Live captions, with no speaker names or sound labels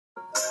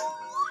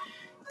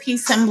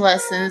Peace and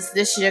blessings.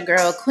 This is your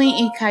girl, Queen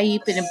E.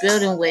 Kayip, in the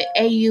building with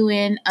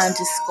AUN_radio.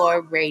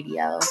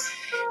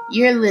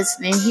 You're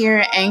listening here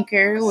at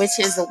Anchor, which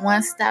is a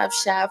one-stop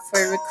shop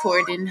for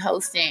recording,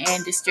 hosting,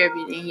 and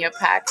distributing your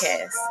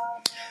podcast.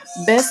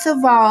 Best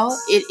of all,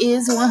 it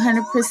is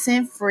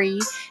 100%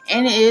 free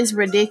and it is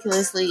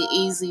ridiculously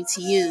easy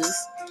to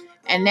use.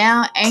 And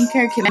now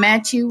Anchor can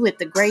match you with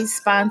the great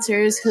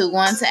sponsors who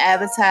want to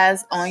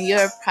advertise on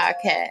your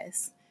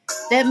podcast.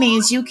 That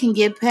means you can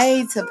get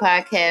paid to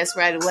podcast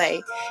right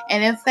away.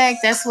 And in fact,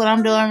 that's what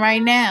I'm doing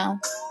right now.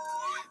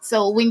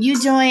 So when you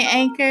join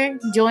Anchor,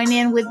 join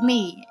in with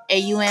me,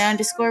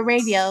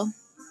 AUN_radio.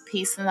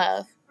 Peace and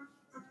love.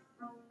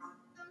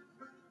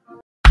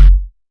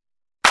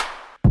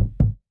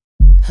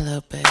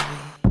 Hello, baby.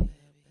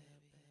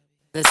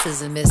 This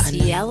is a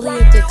Missy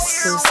Elliot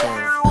exclusive.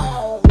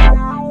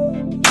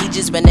 He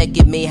just wanna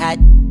get me hot.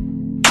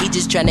 He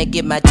just tryna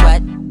get my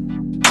twat.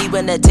 He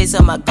wanna taste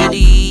all my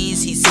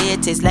goodies. He say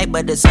it tastes like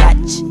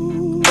butterscotch.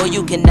 Oh,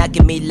 you cannot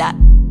get me locked.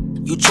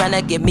 You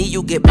tryna get me,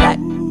 you get black.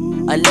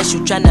 Unless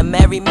you tryna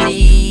marry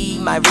me,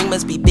 my ring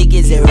must be big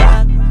as a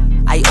rock.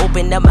 I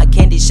open up my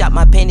candy shop,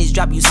 my panties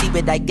drop. You see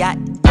what I got?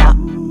 Yeah.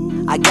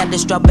 I got the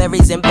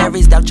strawberries and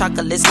berries, dark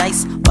chocolate's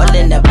nice, all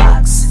in the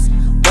box.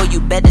 Boy, you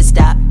better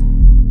stop,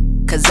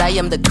 cause I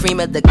am the cream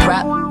of the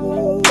crop.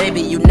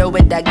 Baby, you know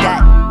what I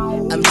got.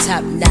 I'm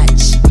top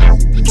notch.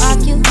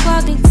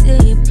 Walk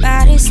until your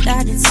body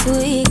started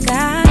to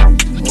got.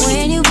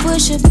 When you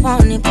push up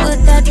on it,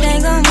 put that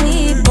thing on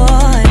me,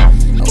 boy.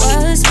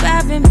 What's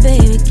poppin',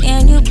 baby?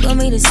 Can you put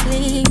me to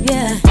sleep?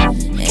 Yeah.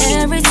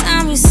 Every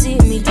time you see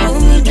me, do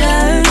me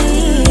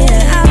dirty.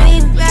 Yeah. I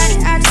be right,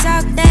 I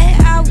talk that,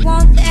 I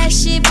want that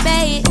shit,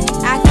 babe.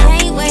 I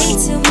can't wait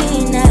till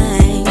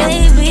midnight,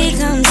 baby,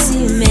 come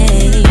see me.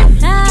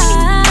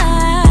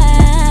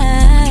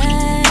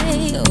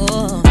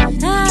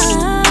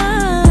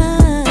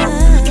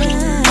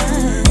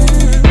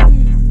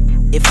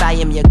 If I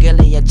am your girl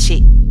and your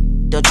chick,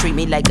 don't treat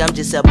me like I'm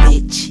just a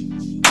bitch.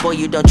 Boy,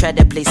 you don't try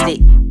to play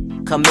stick.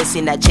 Come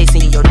missing, not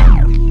chasing your.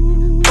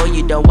 Boy,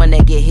 you don't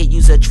wanna get hit.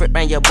 Use a trip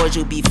round your boys,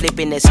 you be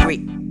flipping the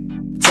script.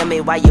 Tell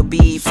me why you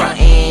be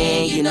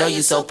frontin'. You know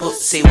you so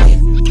pussy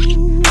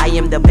with. I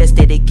am the best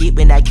that it get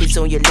when I kiss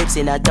on your lips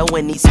and I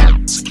throwin' these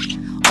hurts.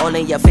 All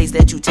in your face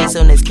that you taste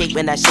on this cake.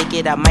 When I shake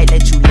it, I might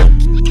let you lick.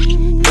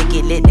 Lick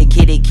it, let the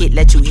kitty kid,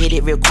 let you hit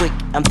it real quick.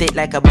 I'm thick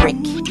like a brick.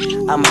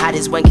 I'm hot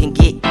as one can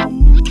get.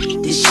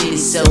 This shit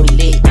is so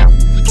lit.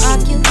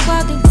 Walk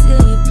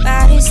until your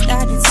body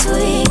started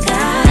to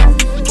got.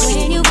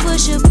 When you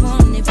push up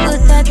on it, put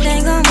that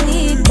thing on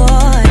me,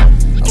 boy.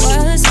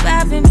 What's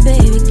poppin',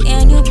 baby?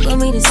 Can you put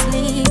me to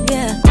sleep?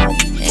 Yeah.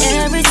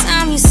 Every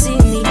time you see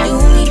me, do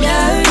me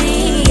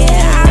dirty.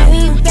 Yeah. I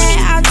be bad,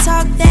 I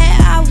talk that,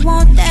 I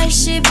want that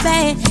shit,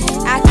 babe.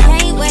 I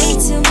can't wait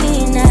till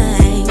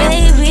midnight,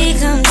 baby,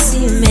 come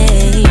see me.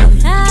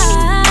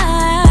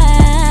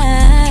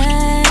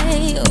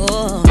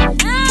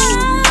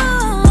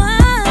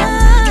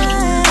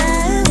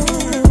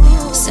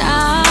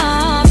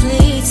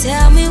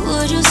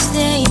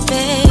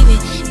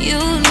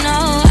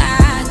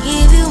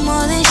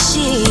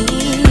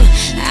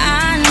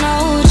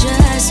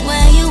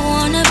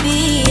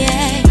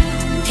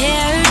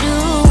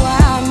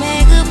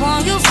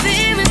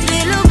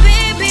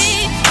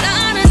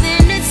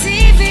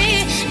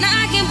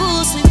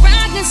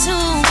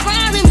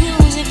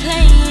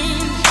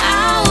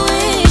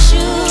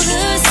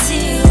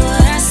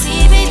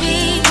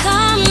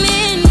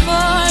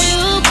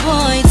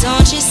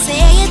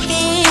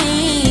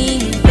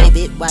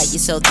 Why you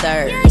so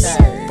thirst?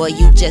 Boy,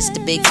 you just a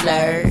big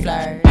flirt.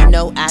 You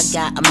know I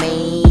got a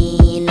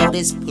man. Know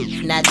this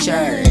poop not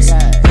yours.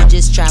 You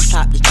just try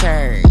pop the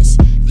church.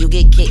 You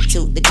get kicked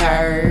to the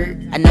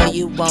curb. I know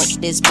you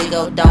want this big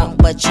old donk,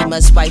 but you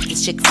must wipe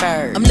this chick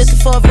first. I'm looking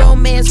for a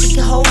romance we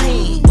can hold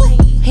hands.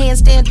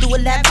 Handstand through a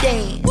lap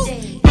dance.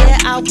 Yeah,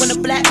 I want a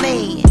black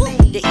man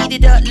to eat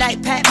it up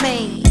like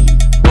Pac-Man.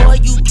 Boy,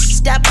 you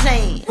stop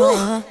playing.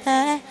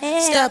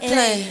 Stop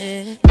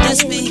playing.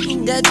 This be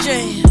that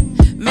jam.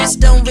 Miss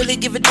don't really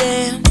give a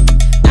damn.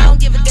 I don't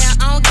give a damn.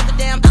 I don't give a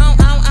damn. I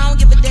don't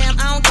give a damn.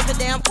 I don't give a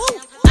damn.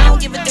 I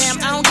don't give a damn.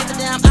 I don't give a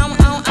damn.